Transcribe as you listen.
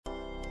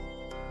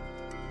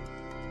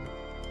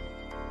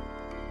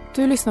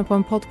Du lyssnar på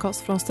en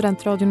podcast från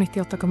Studentradion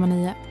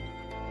 98,9.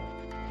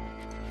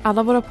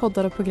 Alla våra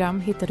poddar och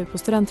program hittar du på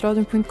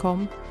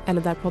studentradion.com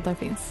eller där poddar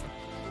finns.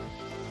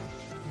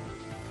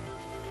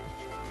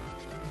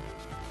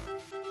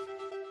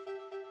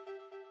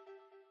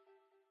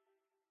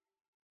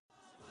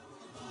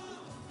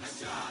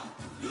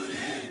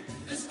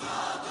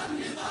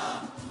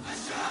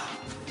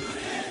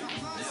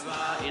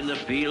 Never in the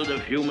field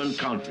of human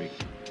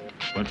conflict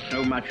was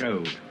so much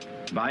owed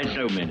by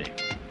so many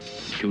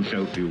to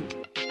so few.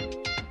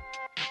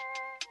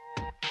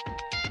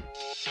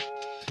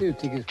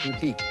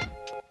 Utrikespolitik.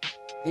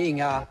 Det är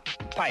inga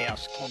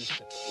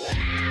pajaskonster.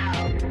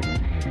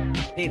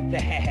 Det är inte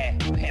hehe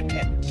och hepp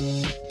hepp.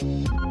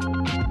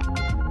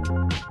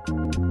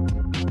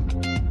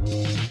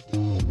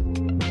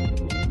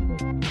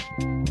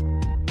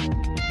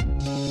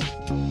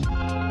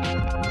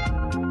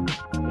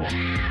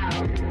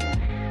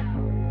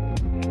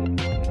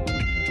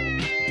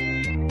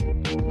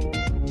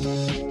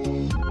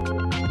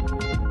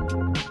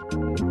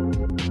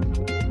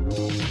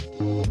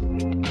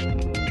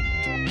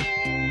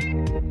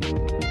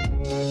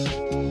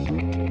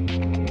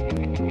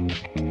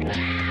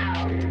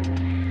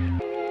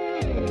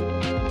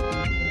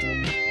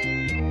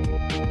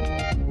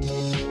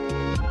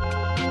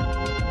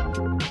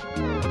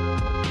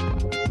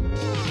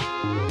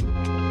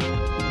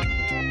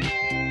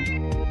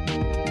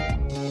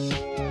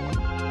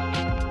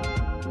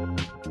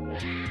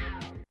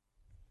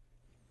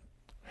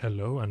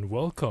 Hello and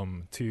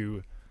welcome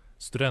to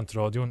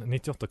Studentradion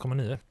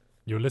 98,9.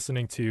 You're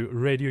listening to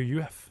Radio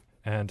UF,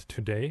 and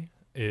today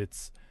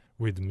it's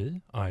with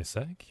me,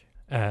 Isaac,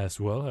 as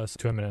well as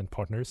two eminent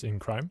partners in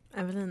crime,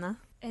 Evelina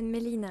and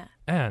Melina.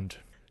 And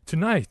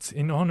tonight,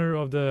 in honor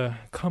of the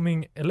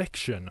coming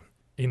election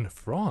in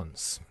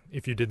France,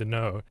 if you didn't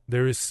know,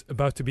 there is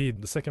about to be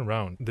the second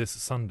round this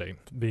Sunday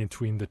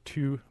between the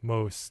two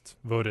most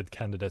voted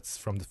candidates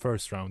from the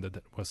first round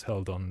that was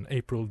held on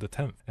April the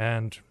 10th.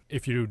 And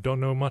if you don't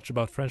know much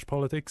about French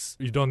politics,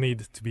 you don't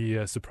need to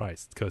be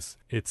surprised, because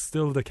it's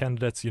still the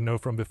candidates you know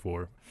from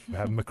before. We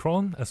have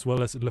Macron as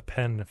well as Le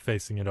Pen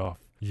facing it off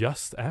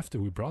just after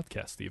we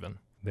broadcast even.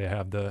 They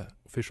have the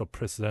official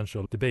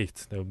presidential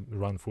debate. They'll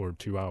run for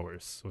 2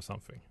 hours or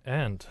something.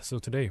 And so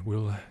today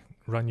we'll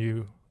run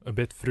you a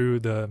bit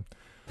through the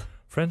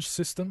French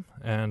system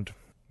and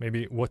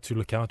maybe what to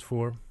look out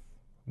for,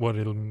 what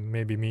it'll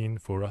maybe mean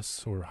for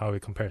us or how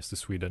it compares to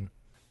Sweden.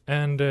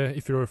 And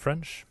if you're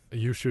French,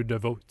 you should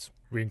vote.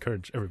 We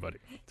encourage everybody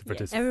to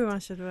participate. Everyone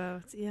should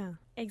vote, yeah.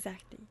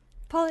 Exactly.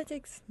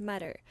 Politics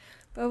matter.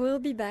 But we'll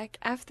be back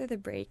after the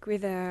break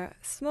with a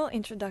small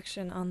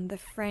introduction on the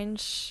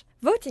French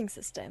voting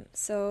system.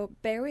 So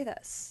bear with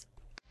us.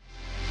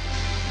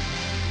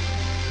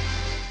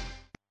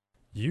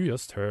 You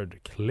just heard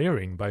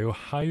Clearing by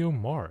Ohio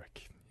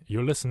Mark.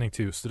 You're listening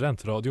to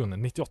Studentradion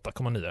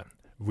 98,9.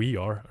 We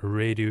are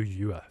Radio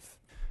UF.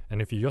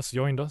 And if you just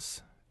joined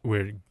us,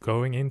 we're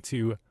going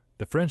into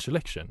the French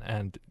election.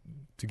 And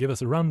to give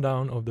us a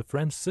rundown of the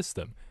French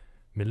system,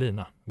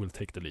 Melina will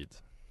take the lead.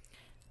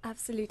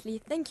 Absolutely.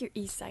 Thank you,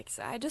 Isaac.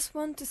 So I just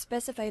want to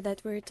specify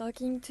that we're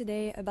talking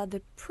today about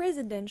the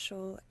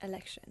presidential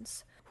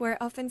elections, who are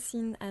often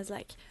seen as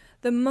like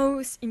the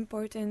most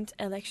important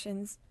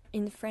elections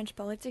in French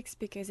politics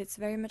because it's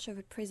very much of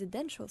a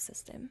presidential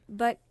system.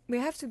 But we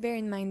have to bear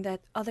in mind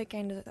that other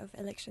kinds of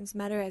elections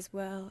matter as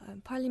well,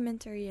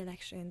 parliamentary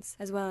elections,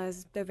 as well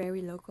as the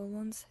very local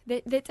ones.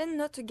 They tend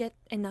not to get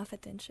enough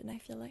attention, I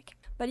feel like.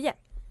 But yeah,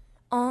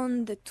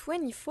 on the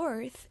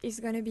 24th is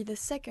going to be the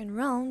second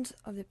round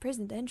of the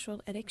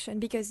presidential election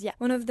because, yeah,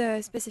 one of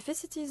the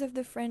specificities of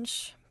the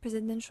French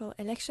presidential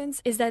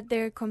elections is that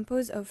they're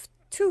composed of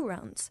 2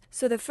 rounds.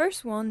 So the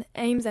first one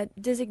aims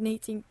at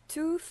designating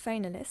 2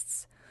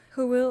 finalists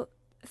who will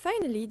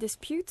finally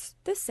dispute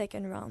the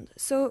second round.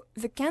 So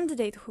the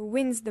candidate who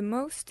wins the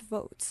most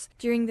votes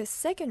during the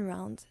second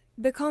round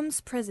becomes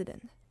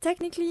president.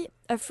 Technically,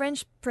 a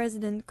French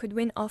president could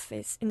win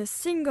office in a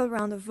single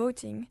round of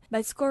voting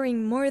by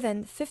scoring more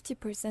than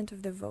 50%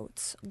 of the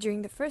votes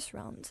during the first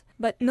round,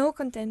 but no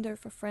contender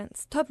for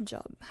France's top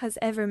job has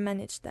ever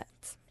managed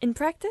that. In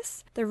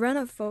practice, the run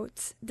of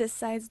votes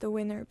decides the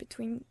winner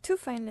between 2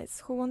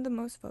 finalists who won the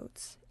most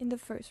votes in the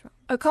first round.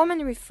 A common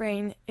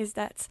refrain is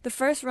that the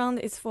first round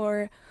is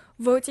for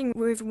voting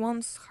with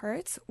one's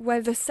heart,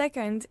 while the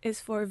second is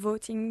for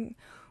voting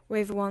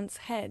with one's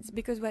heads,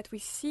 because what we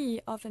see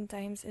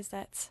oftentimes is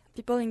that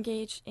people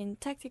engage in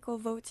tactical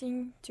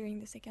voting during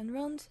the second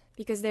round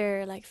because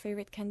their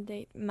favorite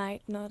candidate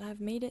might not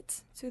have made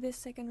it to this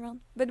second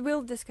round. But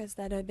we'll discuss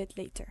that a bit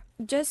later.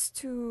 Just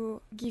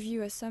to give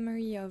you a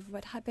summary of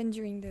what happened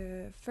during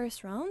the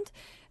first round,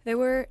 there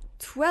were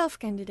 12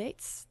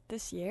 candidates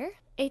this year,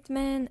 8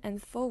 men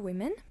and 4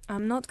 women.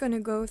 I'm not going to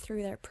go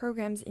through their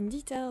programs in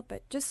detail,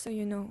 but just so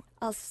you know,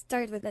 I'll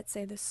start with, let's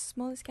say, the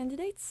smallest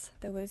candidates.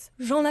 There was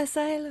Jean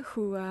Lassalle,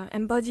 who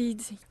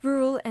embodied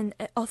rural and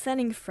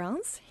authentic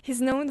France.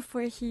 He's known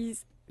for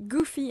his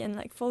goofy and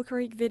like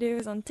folkloric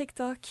videos on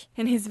TikTok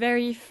and his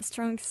very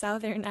strong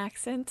southern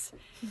accent.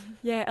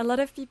 Yeah, a lot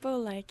of people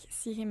like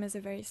see him as a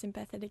very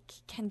sympathetic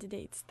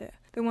candidate,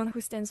 the one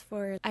who stands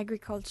for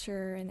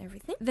agriculture and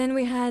everything. Then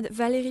we had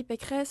Valérie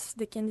Pécresse,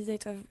 the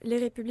candidate of Les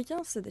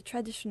Républicains, so the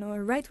traditional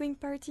right-wing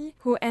party,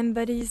 who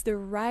embodies the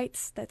right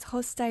that's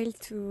hostile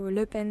to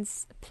Le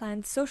Pen's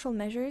planned social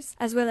measures,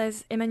 as well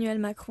as Emmanuel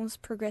Macron's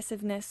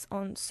progressiveness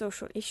on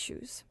social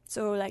issues.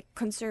 So like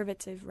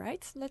conservative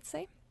right, let's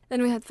say.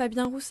 Then we had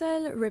Fabien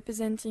Roussel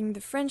representing the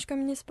French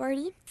Communist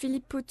Party,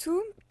 Philippe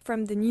Poutou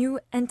from the new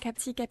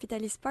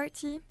Anti-Capitalist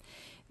Party,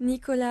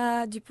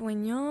 Nicolas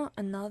Dupont-Aignan,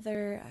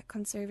 another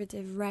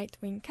conservative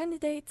right-wing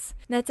candidate,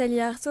 Nathalie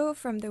Arthaud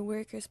from the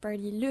Workers'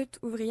 Party Lutte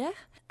Ouvrière,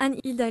 Anne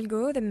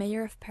Hidalgo, the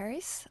mayor of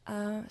Paris,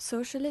 a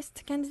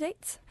socialist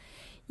candidate,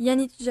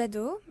 Yannick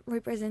Jadot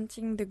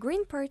representing the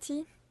Green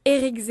Party,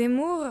 Éric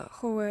Zemmour,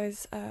 who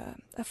was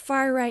a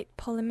far-right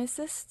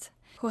polemicist,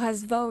 who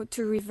has vowed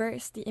to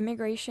reverse the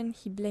immigration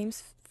he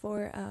blames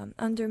for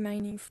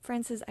undermining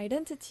France's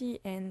identity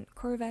and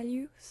core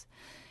values.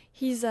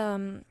 He's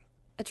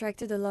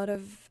attracted a lot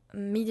of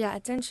media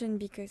attention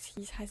because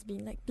he has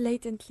been like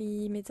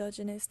blatantly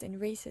misogynist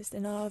and racist,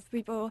 and a lot of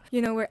people,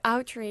 were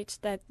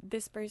outraged that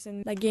this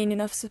person like gained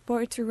enough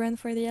support to run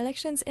for the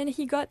elections, and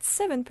he got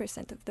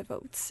 7% of the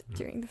votes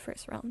during the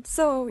first round.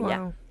 So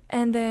yeah.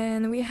 And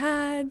then we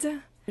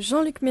had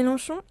Jean-Luc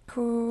Mélenchon,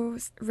 who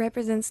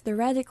represents the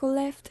radical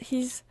left.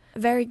 He's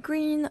very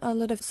green, a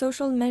lot of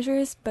social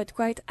measures, but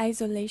quite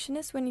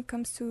isolationist when it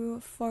comes to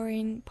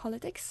foreign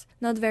politics.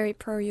 Not very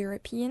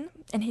pro-European,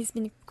 and he's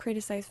been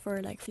criticized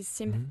for like his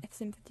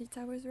sympathy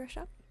towards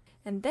Russia.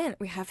 And then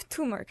we have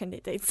two more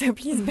candidates, so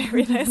please bear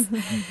with us.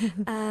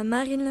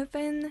 Marine Le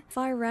Pen,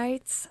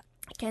 far-right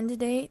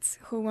candidate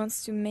who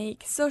wants to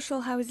make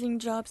social housing,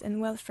 jobs and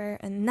welfare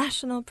a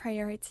national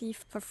priority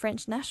for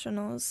French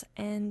nationals,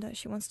 and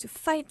she wants to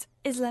fight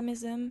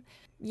Islamism.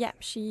 Yeah,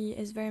 she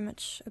is very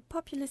much a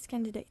populist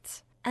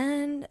candidate.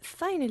 And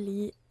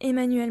finally,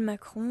 Emmanuel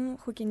Macron,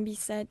 who can be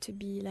said to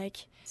be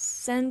like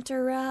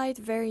center-right,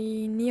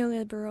 very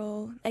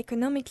neoliberal,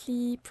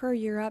 economically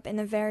pro-Europe,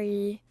 and a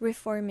very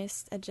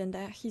reformist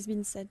agenda. He's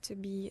been said to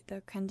be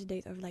the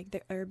candidate of like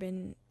the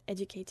urban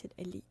educated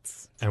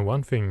elites. And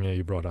one thing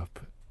you brought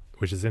up,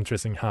 which is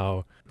interesting,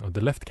 how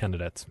the left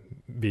candidate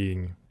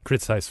being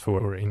criticized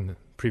for in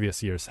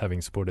previous years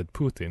having supported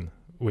Putin,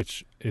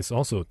 which is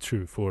also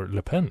true for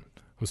Le Pen,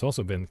 who's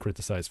also been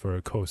criticized for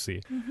a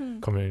cozy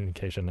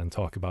communication and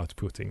talk about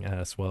Putin,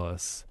 as well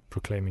as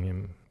proclaiming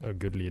him a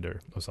good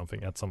leader or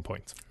something at some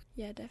point.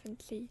 Yeah,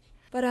 definitely.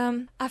 But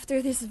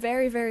after this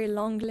very, very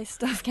long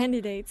list of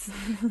candidates,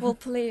 we'll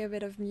play a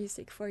bit of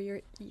music for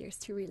your ears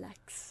to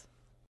relax.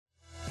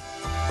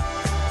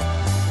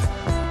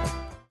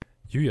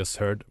 You just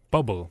heard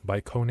Bubble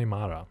by Koni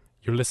Mara.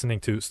 You're listening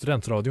to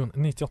Studentradion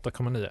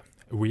 98,9.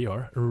 We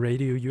are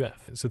Radio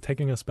UF. So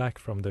taking us back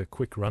from the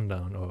quick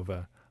rundown of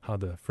how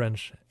the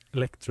French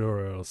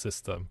electoral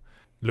system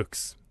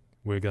looks,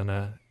 we're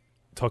gonna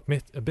talk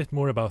a bit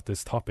more about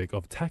this topic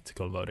of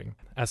tactical voting.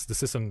 As the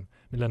system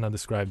Milena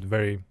described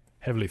very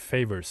heavily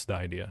favors the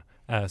idea,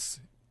 as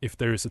if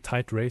there is a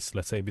tight race,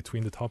 let's say,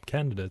 between the top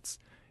candidates,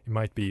 it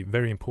might be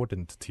very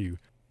important to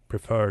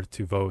prefer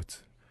to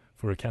vote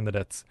for a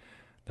candidate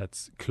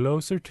that's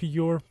closer to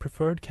your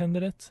preferred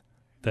candidate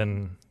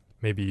than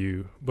maybe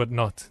you, but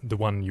not the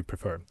one you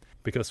prefer.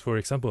 Because, for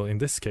example, in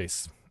this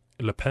case,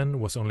 Le Pen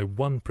was only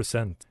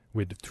 1%,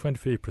 with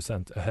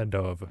 23% ahead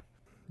of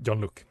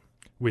Jean-Luc,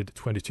 with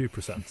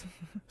 22%.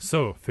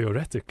 So,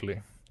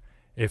 theoretically,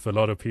 if a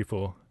lot of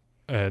people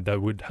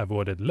that would have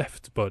voted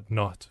left, but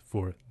not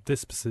for this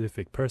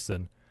specific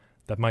person,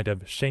 that might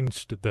have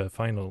changed the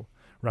final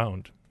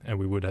round, and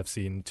we would have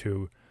seen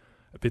two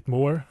a bit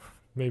more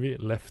maybe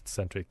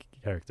left-centric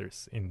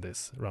characters in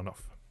this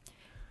runoff.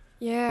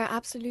 Yeah,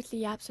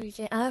 absolutely.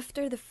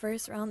 After the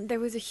first round, there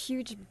was a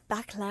huge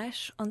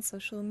backlash on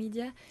social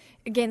media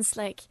against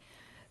like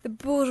the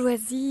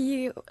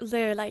bourgeoisie,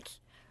 the like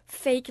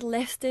fake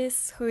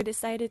leftists who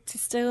decided to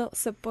still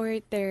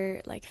support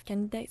their like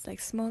candidates, like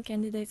small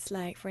candidates,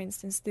 like for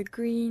instance the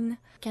Green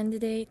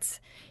candidate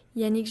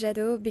Yannick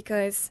Jadot,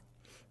 because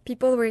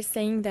people were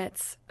saying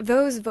that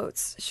those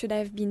votes should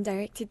have been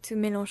directed to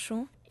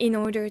Mélenchon in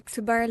order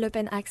to bar Le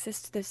Pen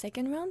access to the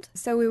second round.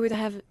 So we would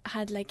have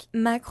had like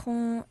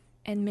Macron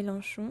and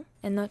Mélenchon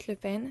and not Le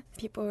Pen.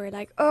 People were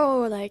like,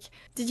 oh, like,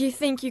 did you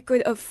think you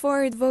could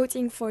afford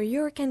voting for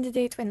your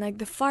candidate when like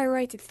the far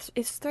right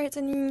is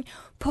threatening?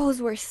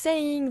 Polls were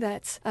saying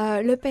that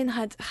Le Pen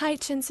had high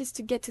chances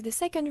to get to the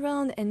second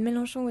round and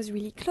Mélenchon was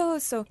really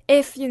close. So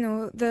if,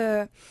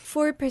 the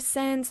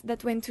 4%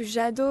 that went to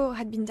Jadot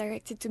had been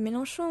directed to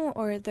Mélenchon,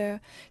 or the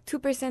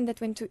 2%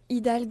 that went to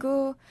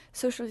Hidalgo,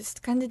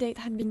 socialist candidate,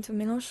 had been to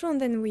Mélenchon,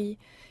 then we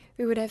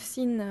would have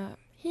seen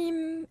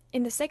him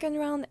in the second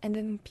round. And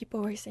then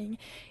people were saying,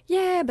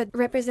 yeah, but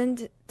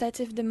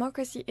representative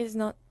democracy is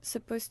not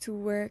supposed to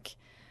work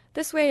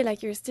this way.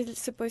 Like, you're still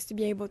supposed to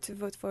be able to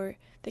vote for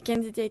the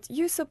candidate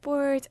you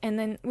support, and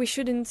then we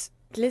shouldn't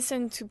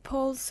listen to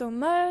polls so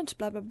much,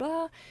 blah, blah,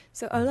 blah.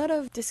 So a lot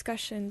of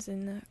discussions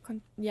and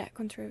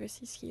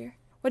controversies here.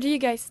 What do you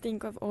guys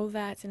think of all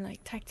that and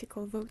like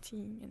tactical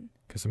voting? And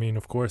Because, I mean,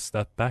 of course,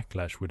 that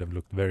backlash would have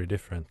looked very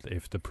different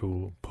if the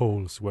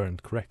polls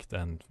weren't correct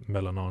and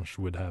Mélenchon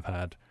would have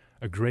had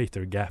a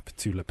greater gap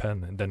to Le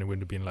Pen, and then it would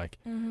have been like,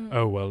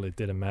 oh, well, it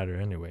didn't matter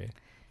anyway.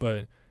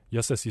 But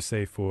just as you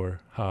say for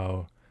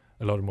how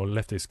a lot more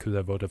leftists could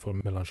have voted for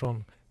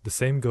Mélenchon, the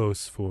same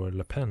goes for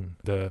Le Pen.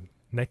 The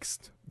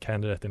next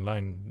candidate in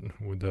line,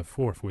 with the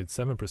fourth with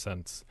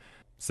 7%,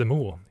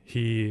 Zemmour,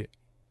 he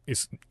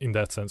is in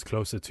that sense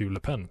closer to Le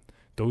Pen.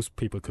 Those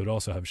people could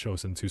also have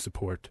chosen to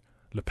support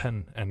Le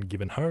Pen and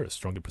given her a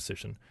stronger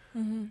position.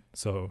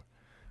 So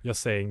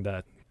just saying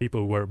that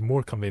people were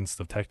more convinced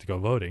of tactical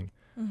voting,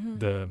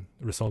 the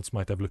results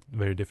might have looked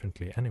very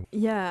differently anyway.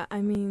 Yeah,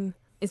 I mean,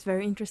 it's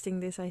very interesting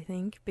this, I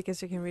think,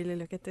 because you can really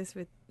look at this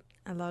with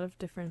a lot of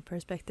different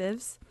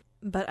perspectives.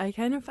 But I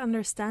kind of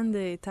understand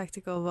the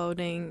tactical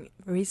voting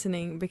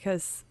reasoning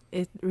because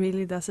it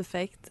really does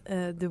affect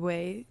the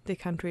way the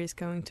country is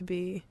going to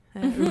be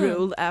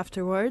ruled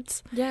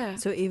afterwards. yeah.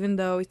 So even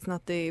though it's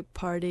not the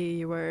party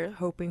you were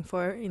hoping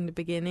for in the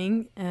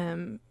beginning,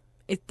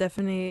 it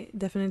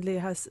definitely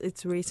has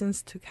its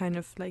reasons to kind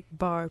of like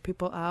bar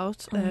people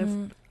out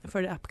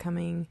for the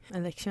upcoming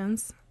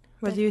elections.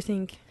 What do you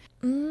think?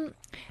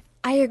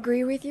 I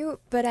agree with you,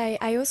 but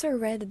I also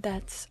read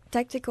that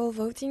tactical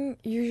voting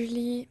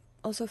usually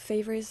also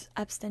favors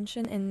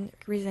abstention and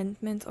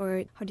resentment,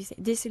 or how do you say,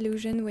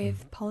 disillusion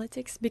with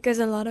politics, because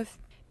a lot of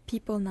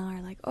people now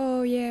are like,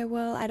 oh yeah,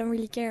 well, I don't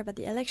really care about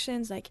the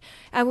elections, like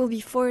I will be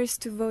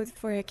forced to vote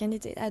for a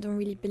candidate I don't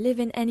really believe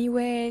in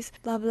anyways,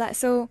 blah blah.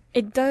 So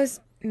it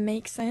does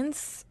make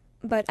sense,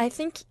 but I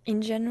think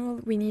in general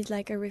we need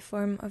like a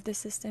reform of the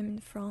system in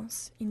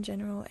France in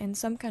general, and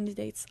some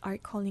candidates are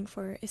calling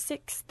for a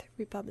sixth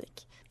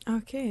republic.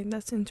 Okay,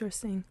 that's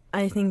interesting.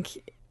 I think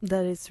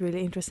that it's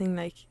really interesting,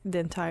 like the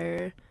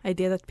entire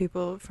idea that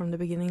people from the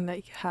beginning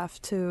like have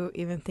to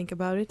even think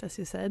about it, as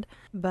you said.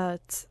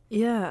 But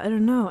yeah, I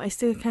don't know, I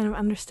still kind of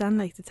understand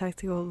like the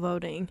tactical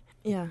voting.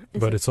 Yeah,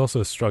 But it's also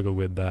a struggle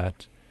with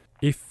that.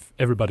 If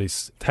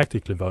everybody's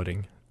tactically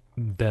voting,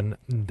 then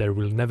there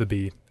will never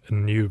be a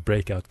new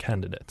breakout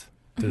candidate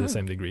to the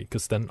same degree,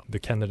 because then the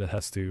candidate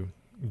has to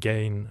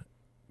gain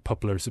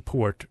popular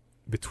support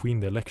between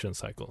the election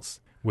cycles,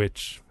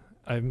 which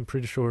I'm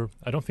pretty sure,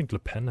 I don't think Le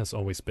Pen has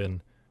always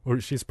been, or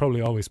she's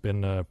probably always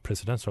been a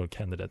presidential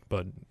candidate,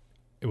 but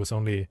it was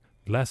only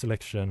last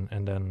election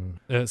and then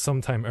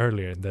sometime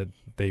earlier that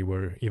they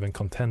were even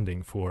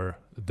contending for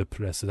the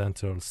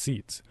presidential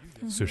seat.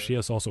 So she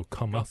has also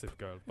come up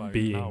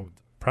being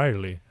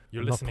priorly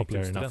not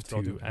popular enough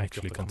to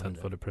actually contend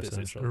for the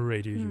presidential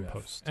radio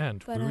post.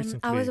 And But we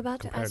recently I was about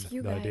to compared ask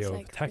you the idea guys, of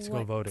like, tactical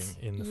what voting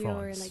in your,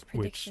 France, like,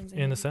 which predictions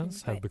and in a everything,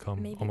 sense have but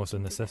become maybe almost a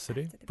we can do that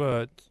necessity, after the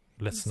but break.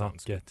 let's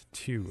not get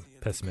too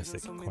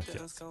pessimistic quite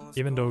yet.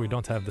 Even though we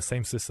don't have the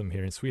same system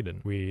here in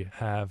Sweden, we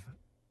have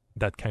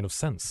that kind of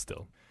sense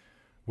still,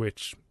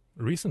 which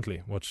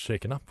recently was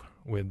shaken up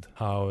with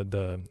how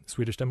the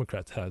Swedish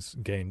Democrat has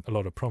gained a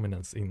lot of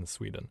prominence in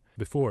Sweden.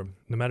 Before,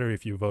 no matter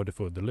if you voted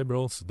for the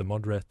Liberals, the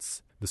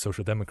Moderates, the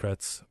Social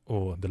Democrats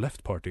or the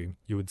Left Party,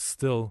 you would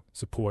still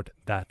support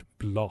that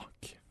bloc,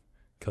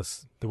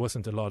 because there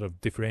wasn't a lot of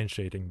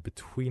differentiating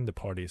between the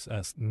parties,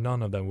 as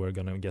none of them were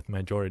going to get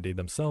majority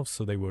themselves,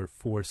 so they were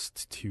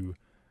forced to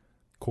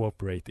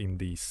cooperate in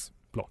these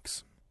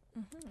blocs.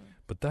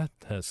 But that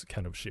has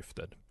kind of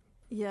shifted.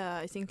 Yeah,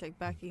 I think like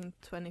back in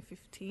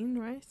 2015,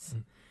 right?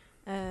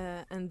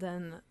 And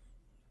then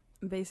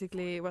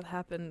basically what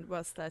happened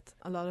was that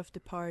a lot of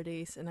the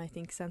parties, and I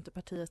think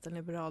Centerpartiet and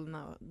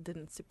Liberalerna,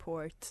 didn't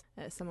support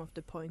some of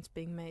the points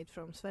being made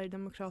from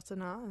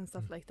Sverigedemokraterna and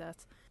stuff like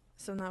that.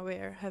 So now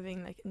we're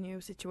having like a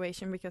new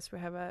situation because we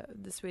have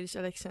the Swedish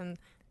election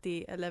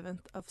the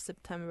 11th of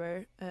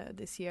September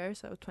this year,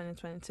 so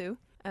 2022.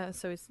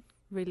 So it's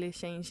really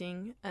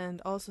changing.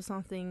 And also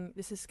something,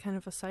 this is kind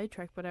of a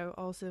sidetrack, but I'm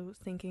also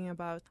thinking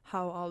about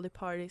how all the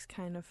parties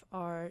kind of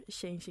are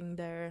changing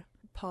their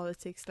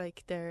politics,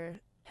 like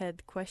their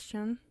head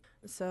question.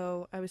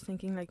 So I was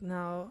thinking like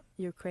now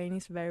Ukraine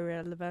is very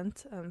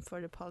relevant for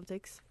the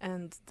politics,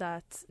 and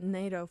that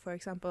NATO, for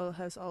example,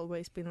 has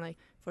always been like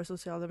for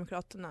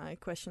Socialdemokraterna a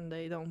question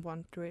they don't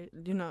want,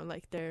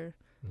 like they're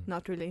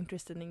not really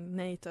interested in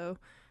NATO.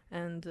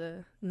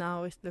 And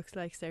now it looks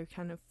like they're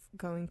kind of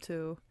going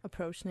to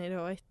approach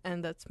NATO,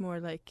 and that's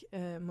more like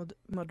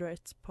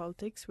moderate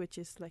politics, which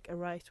is like a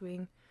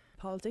right-wing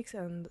politics,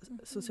 and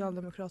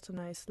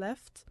Socialdemokraterna is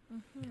left.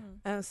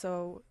 And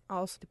so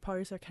also the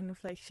parties are kind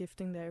of like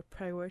shifting their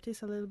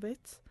priorities a little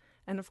bit.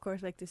 And of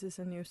course, like this is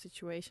a new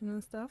situation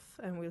and stuff,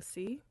 and we'll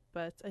see.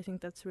 But I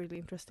think that's really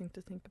interesting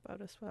to think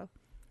about as well.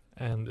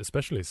 And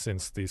especially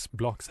since these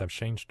blocks have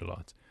changed a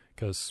lot,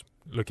 because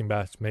looking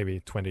back maybe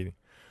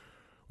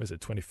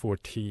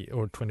 2014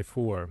 or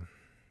 24?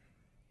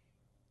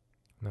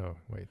 No,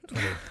 wait,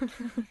 20.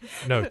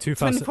 No,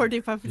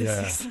 2045.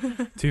 Yeah,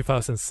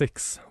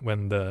 2006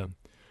 when the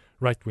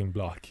right-wing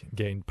bloc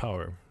gained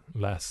power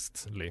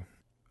lastly.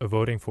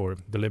 voting for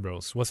the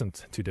Liberals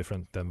wasn't too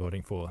different than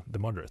voting for the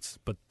moderates.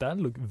 But that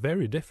looked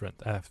very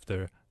different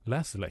after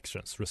last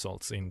election's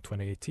results in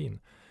 2018,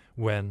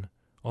 when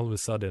all of a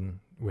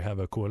sudden we have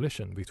a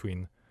coalition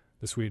between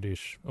the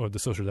Swedish or the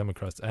Social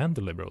Democrats and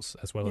the Liberals,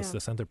 as well as the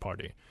Center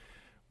Party,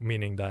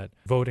 meaning that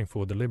voting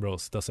for the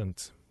Liberals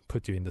doesn't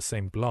put you in the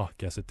same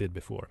block as it did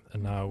before.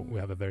 And now we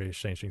have a very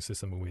changing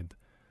system with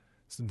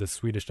the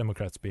Swedish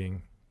Democrats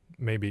being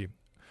maybe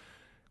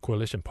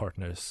coalition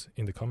partners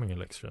in the coming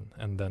election,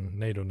 and then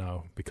NATO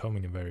now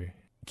becoming a very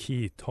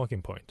key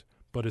talking point.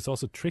 But it's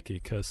also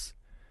tricky because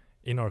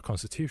in our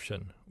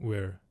constitution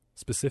we're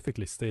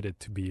specifically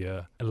stated to be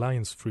a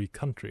alliance-free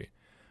country,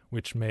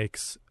 which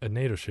makes a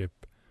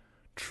NATO-ship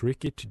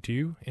tricky to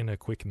do in a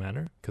quick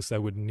manner, because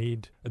that would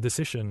need a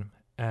decision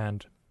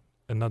and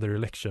another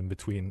election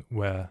between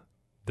where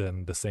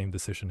then the same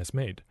decision is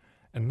made.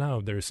 And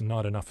now there is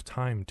not enough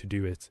time to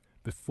do it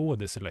before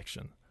this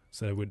election.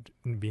 So there would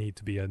need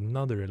to be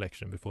another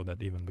election before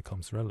that even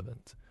becomes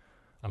relevant.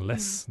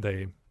 Unless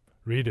they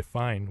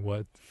redefine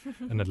what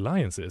an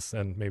alliance is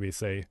and maybe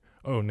say,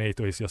 oh,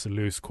 NATO is just a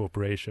loose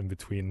cooperation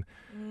between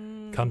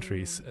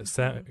countries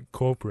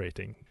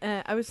cooperating.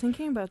 I was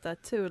thinking about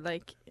that too,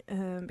 like,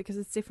 because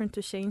it's different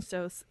to change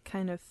those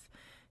kind of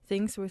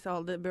things with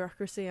all the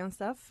bureaucracy and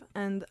stuff.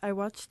 And I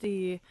watched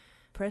the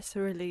press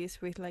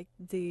release with like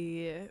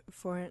the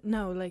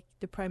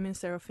Prime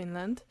Minister of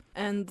Finland,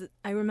 and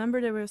I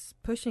remember they was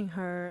pushing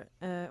her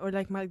or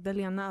like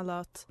Magdalena a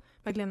lot,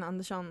 Magdalena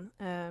Andersson,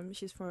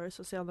 she's for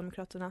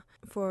Socialdemokraterna,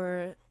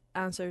 for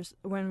answers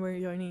when we're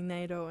joining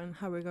NATO and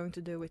how we're going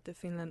to do with the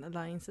Finland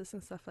alliances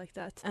and stuff like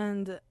that.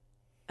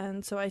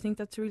 And so I think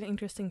that's really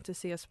interesting to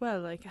see as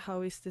well, like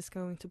how is this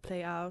going to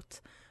play out,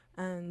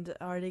 and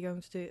are they going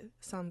to do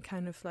some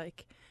kind of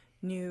like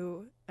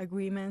new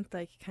agreement,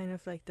 like kind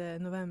of like the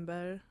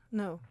November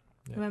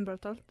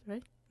avtal,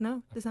 right?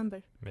 No,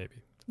 December. Maybe.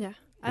 Yeah,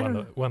 one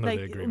of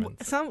the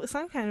agreements.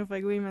 Some kind of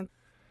agreement.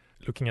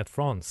 Looking at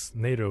France,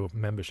 NATO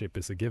membership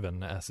is a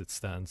given as it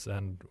stands,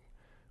 and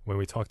when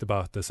we talked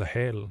about the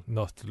Sahel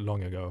not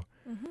long ago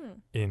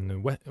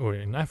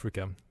in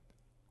Africa,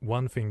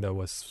 one thing that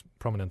was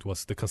prominent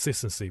was the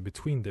consistency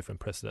between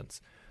different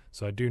presidents.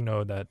 So I do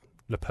know that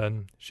Le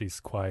Pen,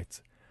 she's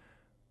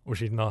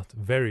not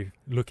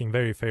looking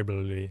very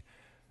favorably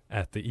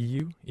at the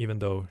EU, even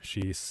though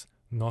she's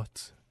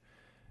not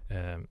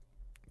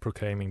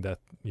proclaiming that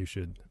you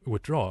should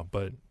withdraw.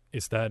 But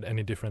is that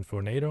any different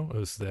for NATO,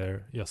 or is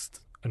there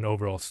just an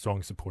overall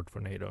strong support for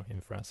NATO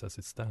in France as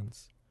it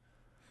stands?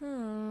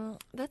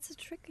 That's a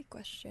tricky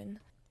question.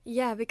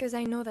 Yeah, because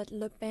I know that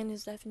Le Pen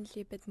is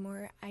definitely a bit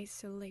more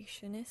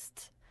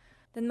isolationist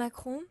than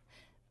Macron,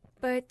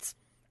 but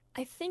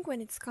I think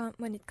when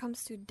it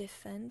comes to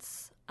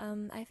defense,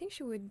 I think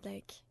she would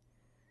like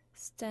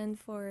stand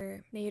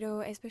for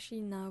NATO,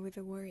 especially now with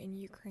the war in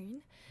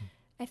Ukraine.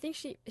 I think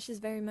she's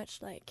very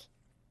much like,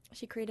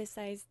 she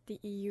criticized the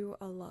EU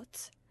a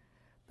lot,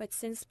 but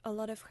since a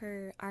lot of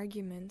her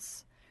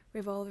arguments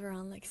revolve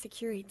around like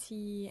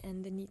security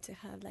and the need to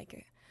have like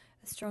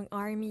a strong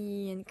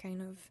army and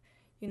kind of,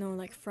 you know,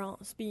 like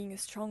France being a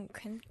strong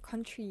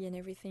country and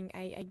everything,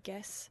 I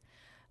guess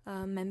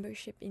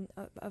membership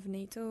of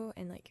NATO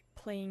and like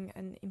playing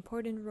an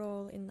important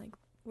role in like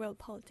world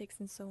politics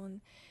and so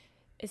on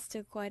is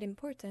still quite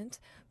important.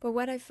 But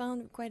what I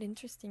found quite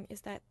interesting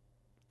is that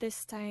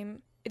this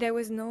time there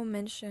was no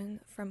mention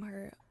from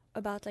her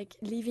about like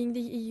leaving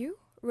the EU,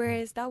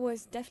 whereas that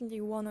was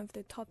definitely one of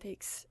the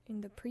topics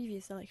in the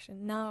previous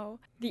election. Now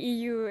the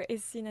EU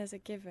is seen as a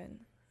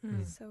given.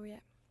 So yeah.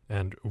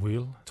 And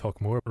we'll talk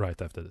more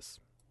right after this.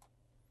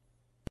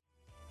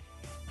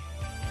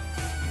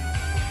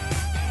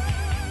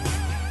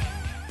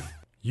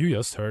 You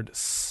just heard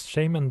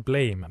Shame and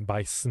Blame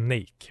by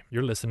Snake.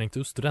 You're listening to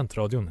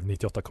Studentradion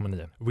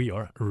 98,9. We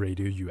are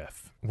Radio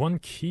UF. One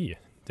key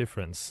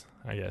difference,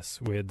 I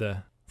guess, with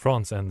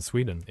France and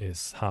Sweden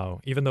is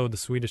how, even though the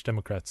Swedish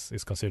Democrats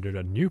is considered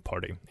a new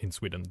party in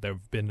Sweden,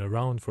 they've been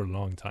around for a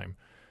long time,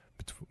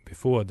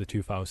 before the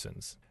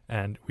 2000s.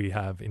 And we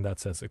have, in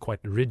that sense, a quite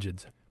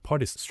rigid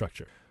party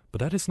structure. But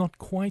that is not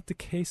quite the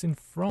case in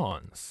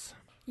France.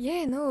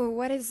 Yeah, no,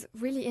 what is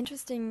really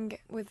interesting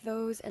with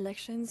those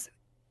elections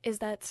is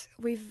that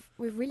we've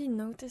really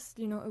noticed,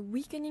 you know, a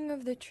weakening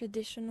of the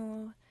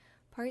traditional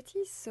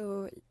parties,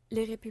 so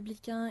Les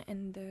Républicains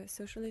and the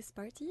Socialist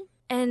Party.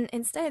 And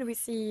instead we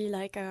see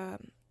like a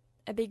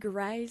big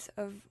rise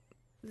of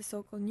the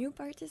so-called new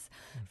parties.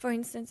 For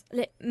instance,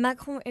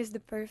 Macron is the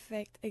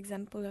perfect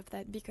example of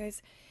that,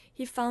 because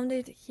he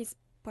founded his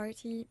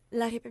party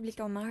La République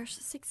En Marche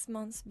 6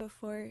 months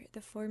before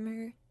the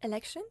former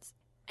elections.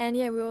 And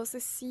yeah, we also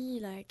see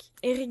like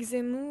Éric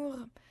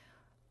Zemmour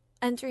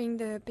entering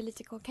the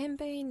political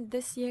campaign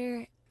this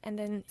year and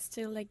then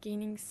still like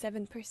gaining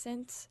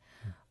 7%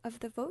 of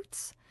the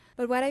votes.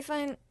 But what I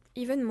find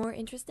even more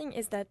interesting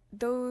is that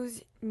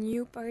those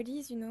new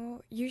parties, you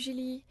know,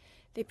 usually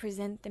they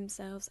present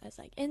themselves as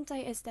like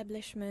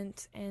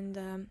anti-establishment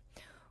and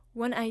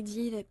one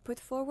idea they put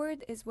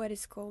forward is what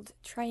is called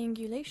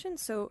triangulation.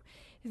 So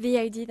the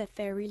idea that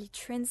they're really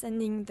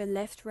transcending the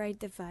left-right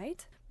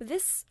divide. But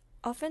this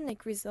often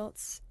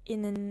results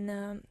in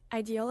an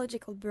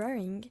ideological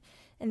blurring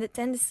and the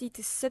tendency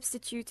to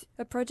substitute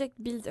a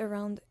project built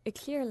around a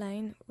clear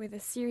line with a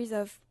series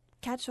of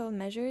catch-all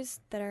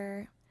measures that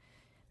are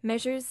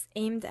measures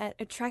aimed at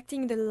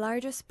attracting the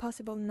largest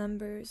possible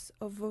numbers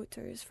of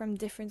voters from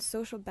different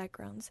social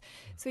backgrounds.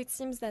 So it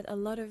seems that a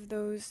lot of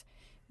those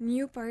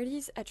new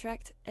parties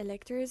attract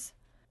electors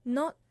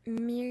not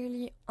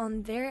merely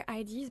on their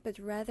ideas, but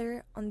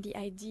rather on the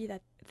idea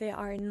that they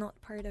are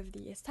not part of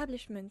the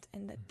establishment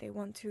and that they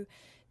want to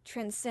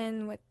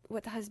transcend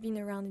what has been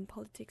around in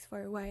politics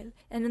for a while.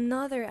 And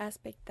another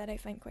aspect that I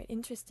find quite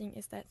interesting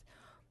is that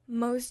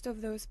most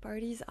of those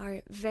parties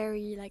are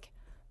very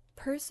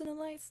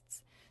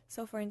personalized.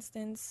 So for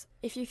instance,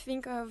 if you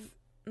think of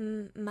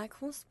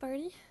Macron's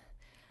party,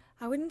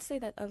 I wouldn't say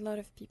that a lot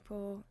of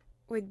people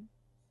would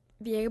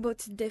be able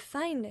to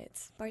define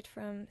it, apart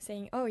from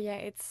saying, oh yeah,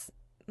 it's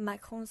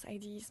Macron's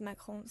ideas,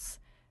 Macron's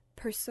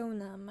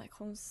persona,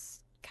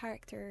 Macron's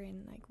character,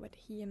 and what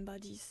he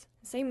embodies.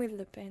 Same with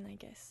Le Pen, I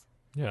guess.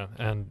 Yeah,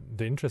 and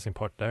the interesting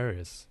part there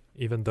is,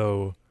 even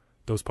though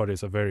those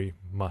parties are very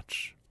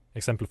much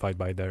exemplified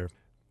by their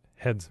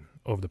head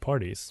of the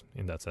parties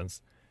in that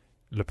sense,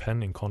 Le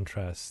Pen, in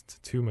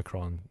contrast to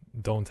Macron,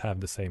 don't have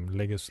the same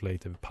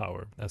legislative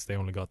power, as they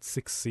only got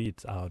 6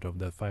 seats out of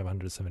the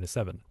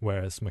 577,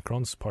 whereas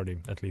Macron's party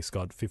at least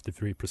got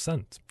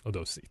 53% of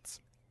those seats.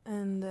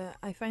 And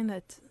I find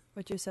that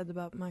what you said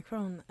about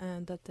Macron,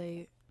 that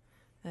they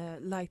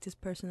liked his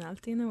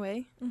personality in a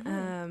way,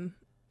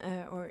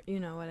 or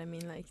you know what I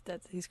mean,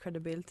 that his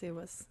credibility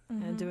was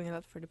doing a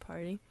lot for the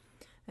party.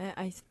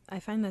 I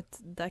find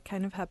that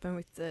kind of happened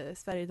with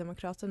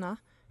Sverigedemokraterna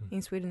in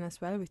Sweden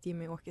as well, with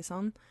Jimmy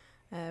Åkesson.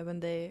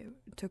 When they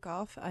took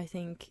off, I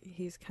think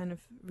he's kind of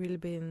really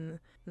been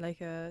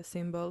like a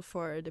symbol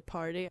for the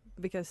party,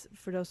 because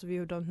for those of you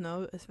who don't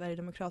know,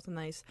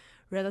 Sverigedemokraterna is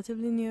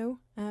relatively new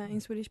in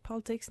Swedish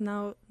politics,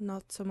 now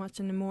not so much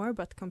anymore,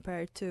 but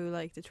compared to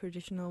the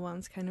traditional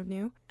ones, kind of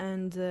new.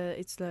 And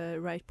it's the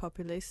right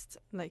populist,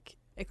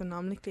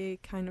 economically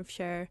kind of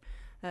share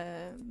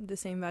the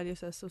same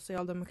values as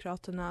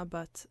Socialdemokraterna,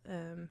 but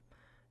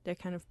they're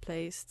kind of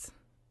placed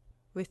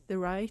with the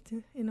right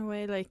in a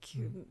way,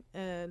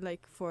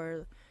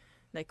 for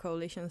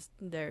coalitions,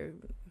 they're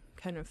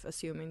kind of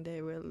assuming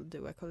they will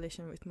do a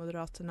coalition with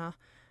Moderaterna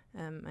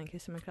and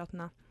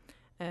Kristdemokraterna.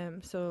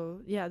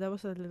 So yeah, that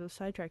was a little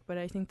sidetrack, but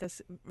I think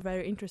that's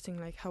very interesting,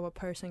 how a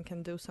person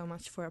can do so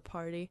much for a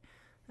party.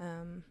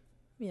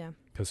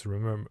 Because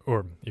remember,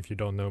 or if you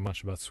don't know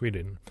much about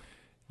Sweden,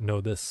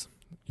 know this: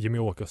 Jimmy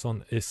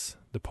Åkesson is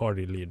the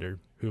party leader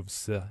who've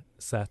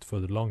sat for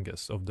the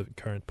longest of the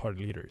current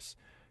party leaders.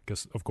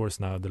 Because, of course,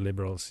 now the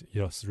Liberals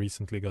just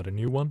recently got a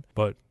new one,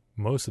 but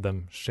most of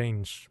them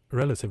change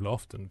relatively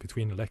often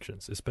between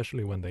elections,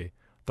 especially when they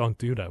don't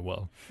do that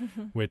well,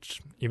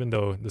 which, even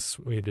though the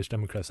Swedish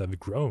Democrats have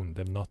grown,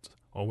 they've not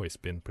always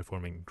been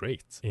performing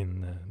great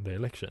in the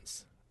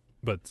elections.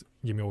 But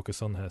Jimmy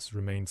Åkesson has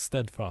remained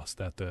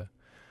steadfast at the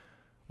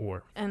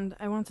war. And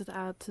I wanted to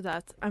add to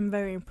that, I'm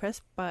very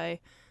impressed by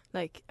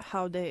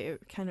how they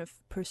kind of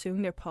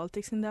pursuing their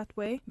politics in that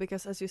way,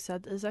 because as you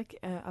said, Isaac,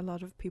 a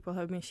lot of people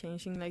have been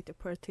changing the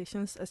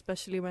politicians,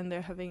 especially when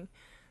they're having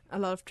a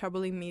lot of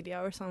trouble in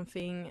media or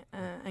something,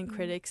 and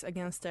critics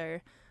against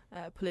their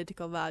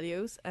political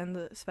values, and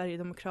the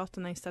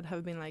Sverigedemokraterna instead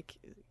have been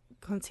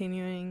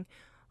continuing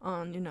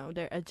on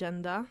their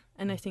agenda,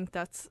 and I think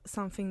that's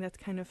something that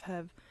kind of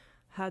have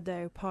had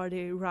their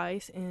party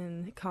rise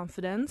in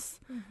confidence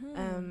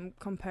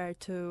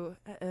compared to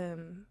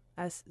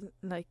as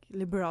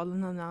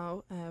Liberalerna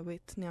now,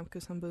 with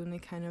Nyamko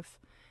Sabuni kind of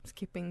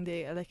skipping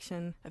the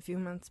election a few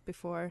months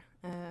before.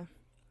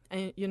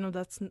 And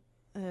that's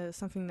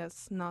something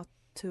that's not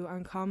too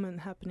uncommon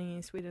happening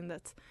in Sweden,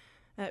 that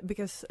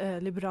because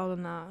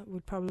Liberalerna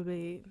would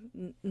probably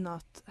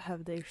not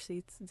have their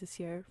seats this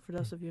year, for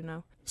those of you who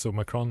know. So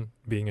Macron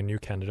being a new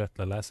candidate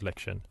the last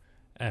election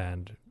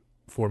and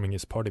forming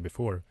his party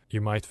before,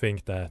 you might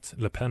think that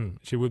Le Pen,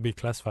 she would be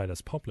classified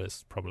as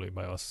populist probably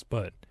by us,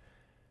 but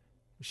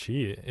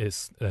she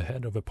is the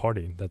head of a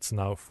party that's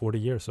now 40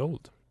 years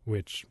old,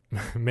 which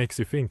makes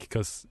you think,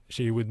 because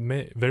she would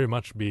very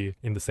much be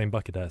in the same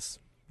bucket as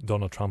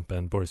Donald Trump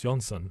and Boris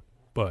Johnson,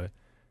 but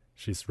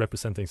she's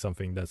representing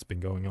something that's been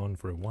going on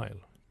for a while.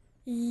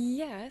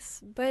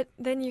 Yes, but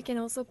then you can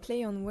also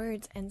play on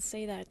words and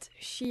say that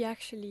she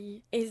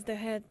actually is the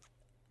head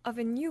of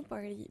a new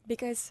party,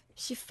 because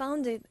she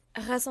founded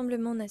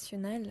Rassemblement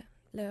National,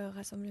 le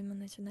Rassemblement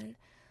National,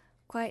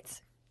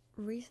 quite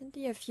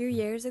recently, a few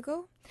years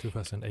ago.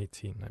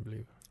 2018, I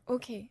believe.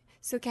 Okay,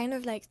 so kind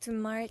of to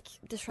mark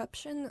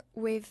disruption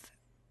with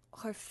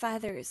her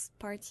father's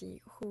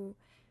party, who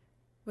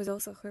was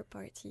also her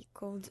party,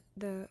 called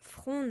the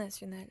Front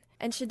National,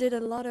 and she did a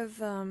lot of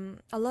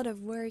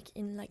work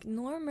in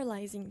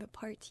normalizing the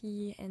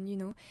party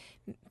and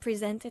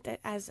presented it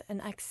as an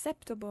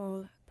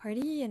acceptable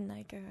party and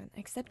like an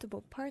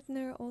acceptable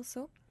partner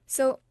also.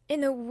 So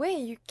in a way,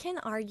 you can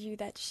argue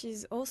that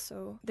she's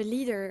also the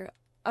leader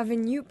of a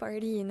new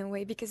party in a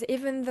way, because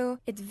even though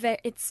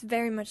it's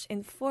very much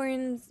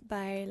informed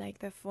by like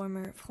the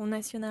former Front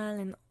National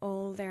and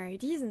all their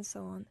ideas and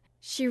so on,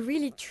 she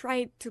really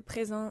tried to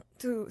present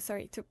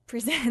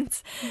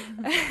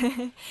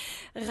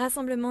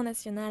Rassemblement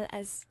National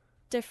as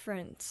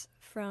different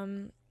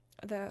from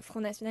the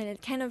Front National,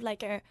 and kind of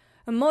like a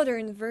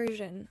modern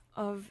version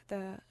of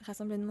the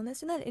Rassemblement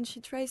National, and she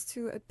tries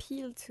to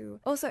appeal to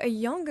also a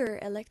younger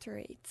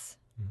electorate.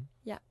 Mhm.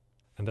 Yeah.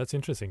 And that's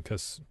interesting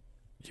because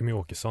Jimmie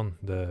Åkesson,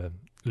 the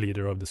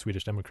leader of the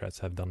Swedish Democrats,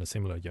 have done a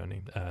similar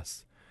journey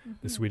as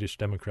the Swedish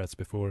Democrats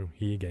before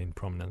he gained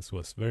prominence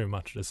was very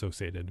much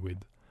associated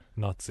with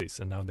Nazis,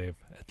 and now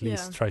they've at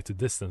least tried to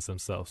distance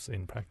themselves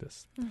in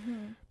practice.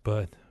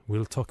 But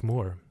we'll talk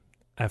more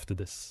after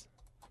this.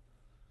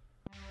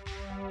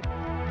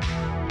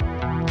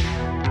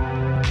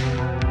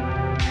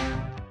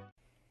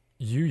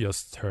 You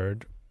just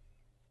heard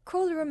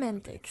Cold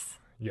Romantics.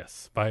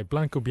 Yes, by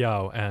Blanco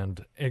Biao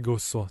and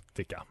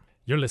Egosotica.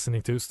 You're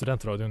listening to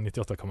Studentradion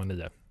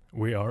 98,9.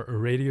 We are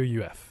Radio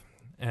UF,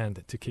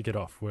 and to kick it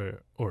off,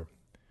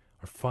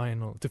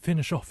 to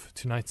finish off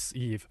tonight's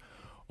eve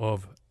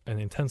of an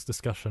intense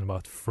discussion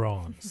about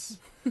France,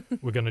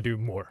 we're gonna do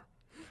more.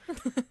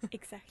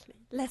 Exactly.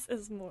 Less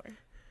is more.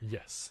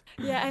 Yes.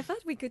 Yeah, I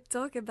thought we could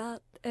talk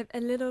about a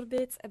little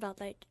bit about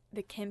like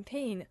the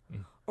campaign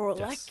or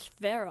lack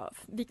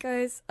thereof,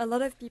 because a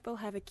lot of people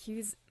have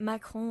accused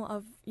Macron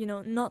of,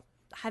 not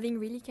having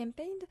really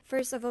campaigned.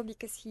 First of all,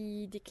 because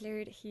he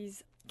declared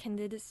his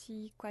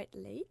candidacy quite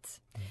late,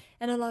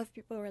 and a lot of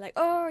people were like,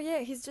 oh yeah,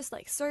 he's just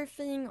like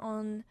surfing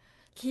on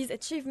his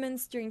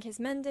achievements during his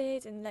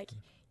mandate, and like,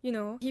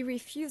 he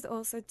refused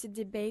also to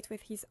debate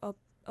with his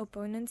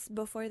opponents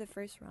before the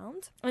first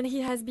round, and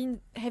he has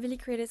been heavily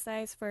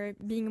criticized for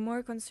being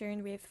more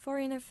concerned with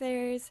foreign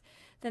affairs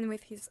than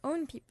with his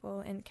own people,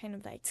 and kind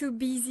of like too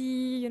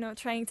busy,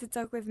 trying to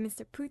talk with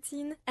Mr.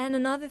 Putin. And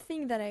another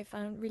thing that I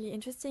found really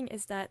interesting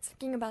is that,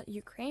 talking about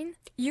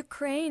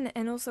Ukraine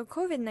and also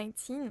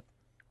COVID-19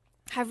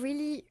 have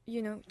really,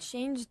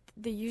 changed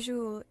the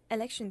usual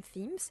election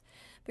themes,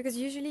 because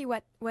usually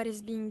what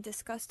is being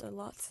discussed a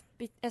lot,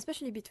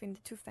 especially between the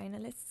two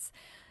finalists,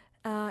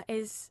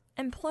 is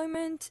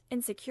employment,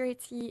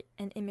 insecurity,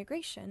 and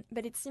immigration.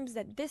 But it seems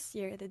that this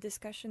year the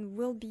discussion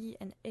will be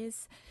and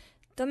is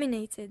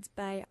dominated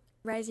by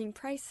rising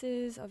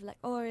prices of like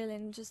oil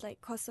and just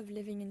like cost of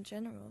living in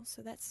general.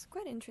 So that's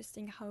quite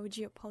interesting how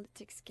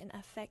geopolitics can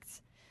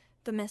affect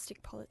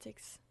domestic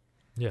politics.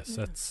 Yes,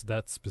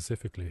 that's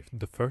specifically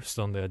the first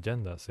on the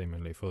agenda,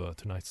 seemingly, for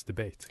tonight's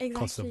debate. Exactly,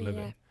 cost of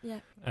living.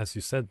 Yeah. As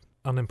you said,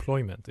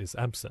 unemployment is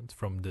absent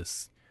from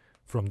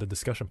the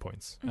discussion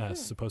points, as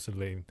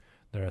supposedly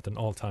they're at an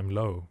all-time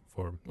low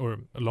or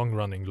a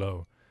long-running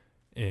low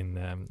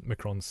in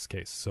Macron's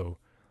case. So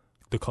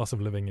the cost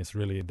of living is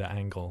really the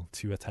angle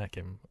to attack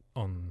him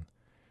on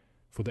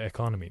for the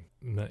economy,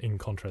 in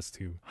contrast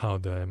to how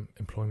the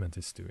employment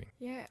is doing.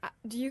 Yeah.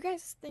 Do you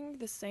guys think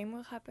the same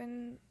will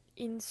happen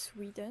in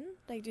Sweden?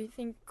 Like, do you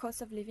think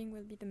cost of living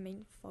will be the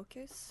main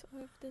focus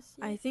of this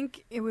year? I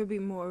think it will be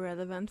more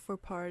relevant for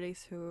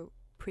parties who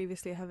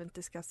previously haven't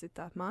discussed it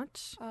that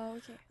much. Oh,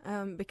 okay.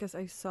 Because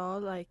I saw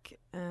like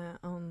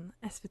on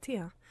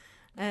SVT,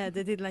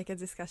 they did like a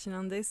discussion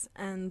on this,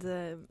 and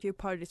a few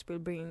parties will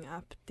bring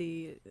up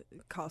the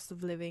cost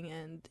of living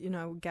and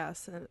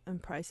gas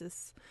and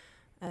prices,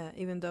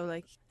 even though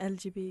like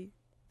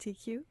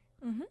LGBTQ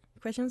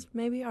questions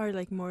maybe are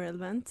like more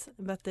relevant,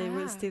 but they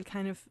will still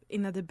kind of,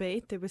 in a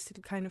debate, they will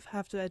still kind of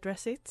have to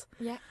address it.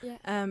 Yeah.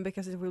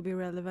 Because it will be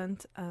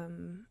relevant.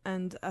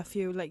 And a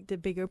few like the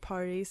bigger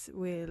parties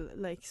will,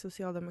 like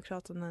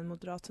Socialdemokraterna and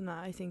Moderaterna,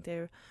 I think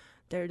they're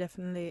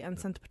definitely, and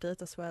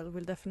Centerpartiet as well,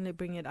 will definitely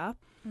bring it up.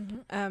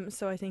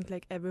 So I think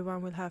like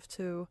everyone will have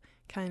to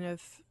kind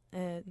of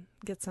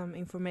get some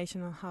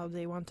information on how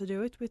they want to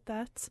do it with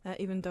that,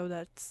 even though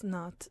that's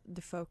not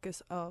the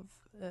focus of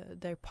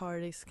their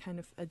party's kind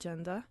of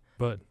agenda.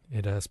 But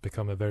it has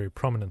become a very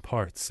prominent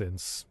part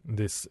since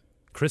this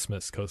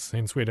Christmas, because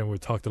in Sweden we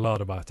talked a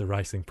lot about the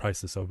rising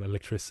prices of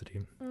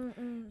electricity,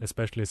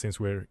 especially since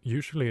we're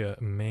usually a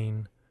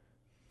main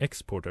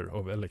exporter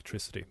of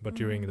electricity. But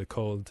during the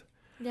cold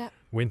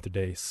winter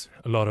days,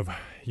 a lot of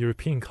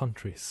European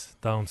countries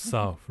down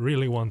south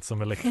really want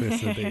some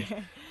electricity.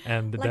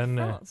 And like then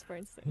France, for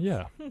instance.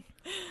 Yeah.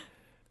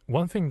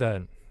 One thing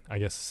that I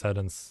guess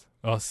saddens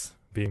us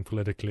being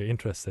politically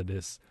interested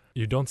is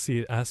you don't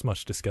see as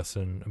much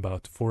discussion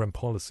about foreign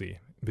policy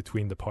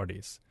between the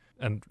parties.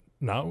 And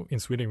now in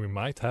Sweden we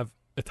might have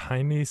a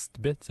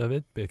tiniest bit of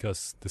it,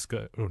 because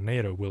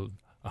NATO will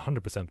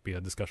 100% be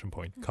a discussion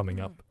point coming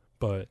up.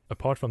 But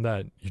apart from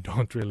that, you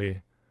don't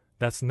really,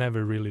 that's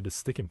never really the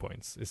sticking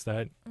points. Is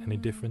that any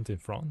different in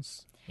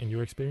France, in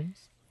your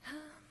experience?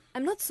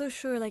 I'm not so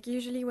sure. Like,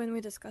 usually when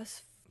we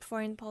discuss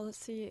foreign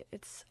policy,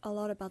 it's a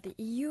lot about the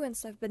EU and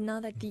stuff, but now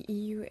that the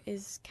EU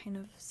is kind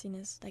of seen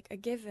as like a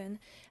given,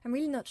 I'm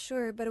really not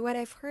sure. But what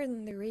I've heard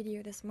on the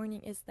radio this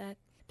morning is that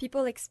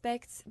people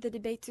expect the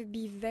debate to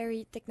be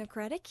very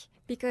technocratic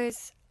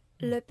because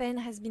Le Pen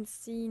has been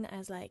seen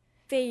as like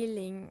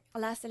failing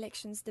last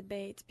election's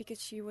debate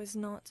because she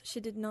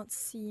did not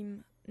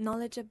seem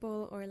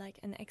knowledgeable or like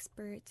an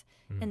expert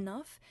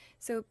enough.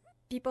 So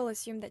people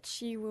assume that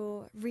she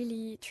will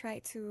really try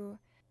to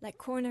like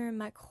corner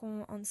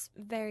Macron on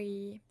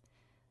very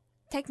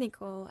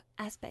technical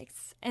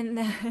aspects, and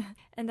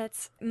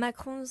that's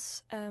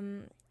Macron's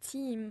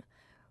team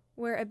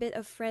were a bit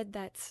afraid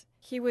that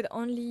he would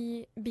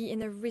only be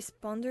in a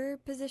responder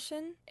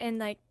position and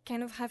like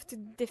kind of have to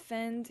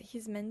defend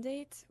his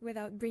mandate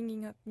without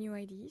bringing up new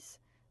ideas.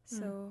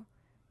 So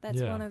that's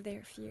one of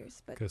their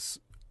fears. Because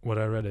what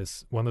I read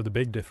is one of the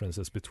big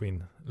differences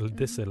between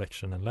this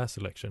election and last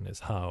election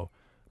is how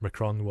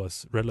Macron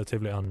was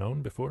relatively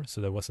unknown before,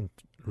 so there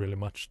wasn't really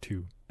much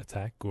to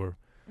attack or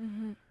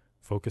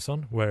focus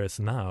on, whereas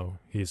now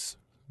he's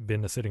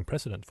been a sitting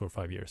president for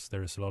 5 years.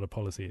 There is a lot of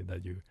policy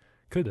that you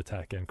could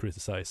attack and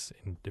criticize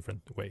in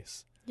different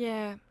ways.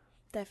 Yeah,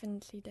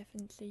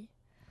 definitely.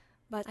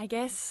 But I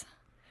guess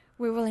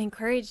we will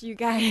encourage you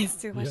guys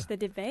to watch the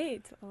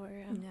debate.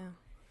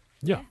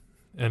 Yeah,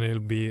 and it'll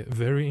be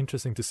very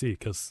interesting to see,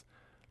 because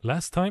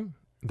last time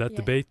that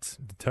debate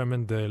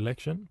determined the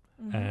election,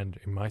 and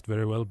it might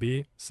very well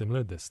be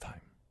similar this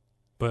time.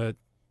 But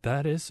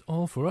that is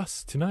all for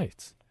us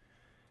tonight.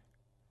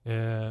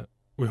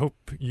 We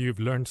hope you've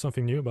learned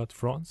something new about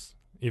France,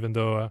 even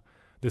though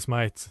this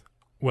might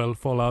well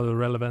fall out of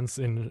relevance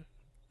in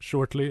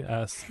shortly,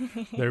 as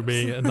there'll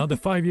be another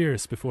 5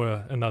 years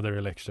before another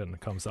election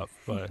comes up.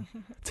 But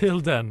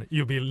till then,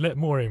 you'll be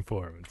more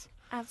informed.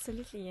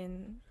 Absolutely,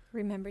 and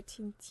remember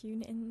to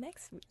tune in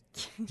next week.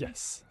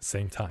 Yes,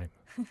 same time,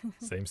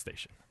 same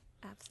station.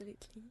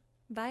 Absolutely.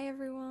 Bye,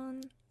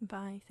 everyone.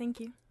 Bye.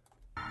 Thank you.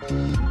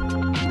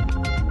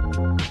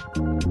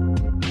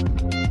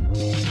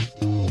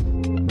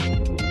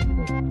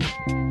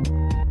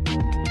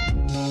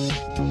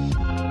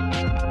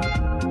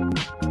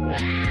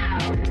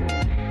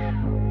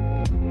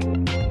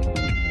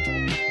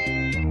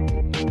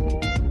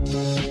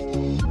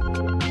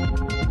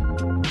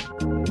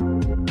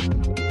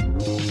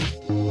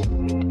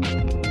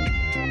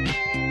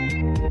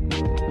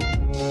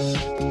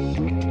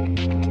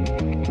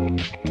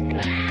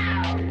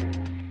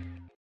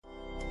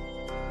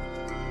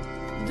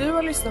 Du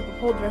har lyssnat på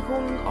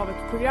poddversion av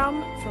ett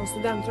program från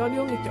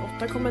Studentradion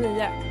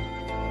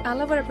 98,9.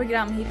 Alla våra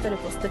program hittar du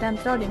på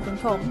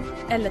studentradion.com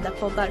eller där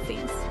poddar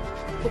finns.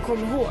 Och kom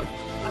ihåg,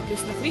 att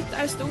lyssna fritt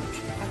är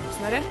stort, att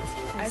lyssna rätt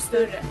är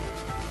större.